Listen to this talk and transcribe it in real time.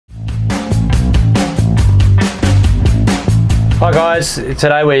Hi guys,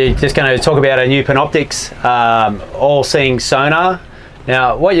 today we're just going to talk about our new Panoptix all-seeing sonar.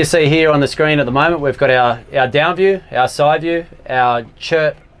 Now what you see here on the screen at the moment, we've got our down view, our side view, our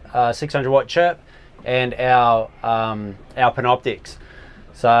chirp, 600 watt chirp, and our Panoptix.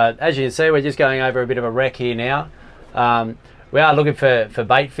 So as you can see, we're just going over a bit of a wreck here now. We are looking for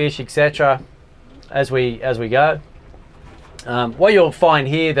bait fish, etc. as we go. What you'll find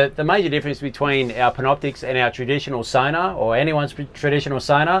here, that the major difference between our Panoptix and our traditional sonar, or anyone's traditional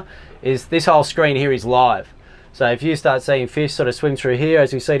sonar, is this whole screen here is live. So if you start seeing fish sort of swim through here,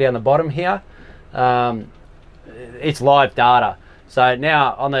 as you see down the bottom here, it's live data. So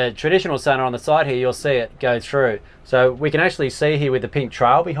now on the traditional sonar on the side here, you'll see it go through. So we can actually see here with the pink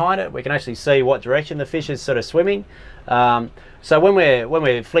trail behind it, we can actually see what direction the fish is sort of swimming. So when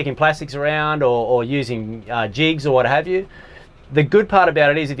we're flicking plastics around or using jigs or what have you, the good part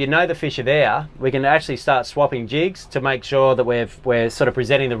about it is if you know the fish are there, we can actually start swapping jigs to make sure that we're sort of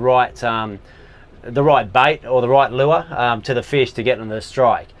presenting the right bait or the right lure to the fish to get them to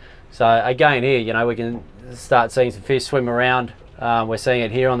strike. So again here, you know, we can start seeing some fish swim around. We're seeing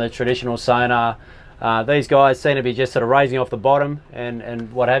it here on the traditional sonar. These guys seem to be just sort of raising off the bottom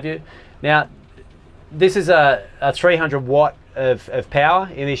and what have you. Now this is a 300 watt of power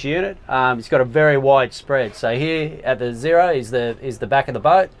in this unit. It's got a very wide spread. So here at the zero is the back of the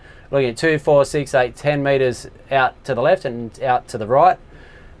boat, looking at 2, 4, 6, 8, 10 meters out to the left and out to the right.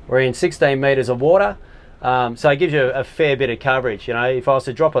 We're in 16 meters of water, so it gives you a fair bit of coverage. You know, if I was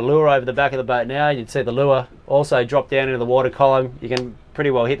to drop a lure over the back of the boat now, you'd see the lure also drop down into the water column. You can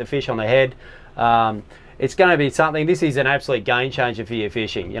pretty well hit the fish on the head. It's going to be something, this is an absolute game changer for your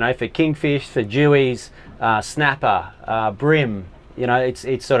fishing, you know, for kingfish, for dewies, snapper, brim, you know,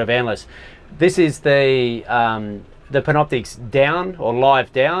 it's sort of endless. This is the Panoptix down, or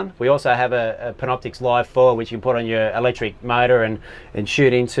live down. We also have a Panoptix live forward, which you can put on your electric motor and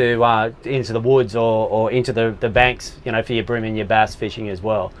shoot into the woods or into the banks, you know, for your brim and your bass fishing as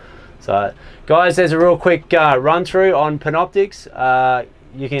well. So guys, there's a real quick run through on Panoptix.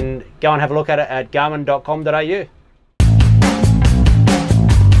 You can go and have a look at it at garmin.com.au.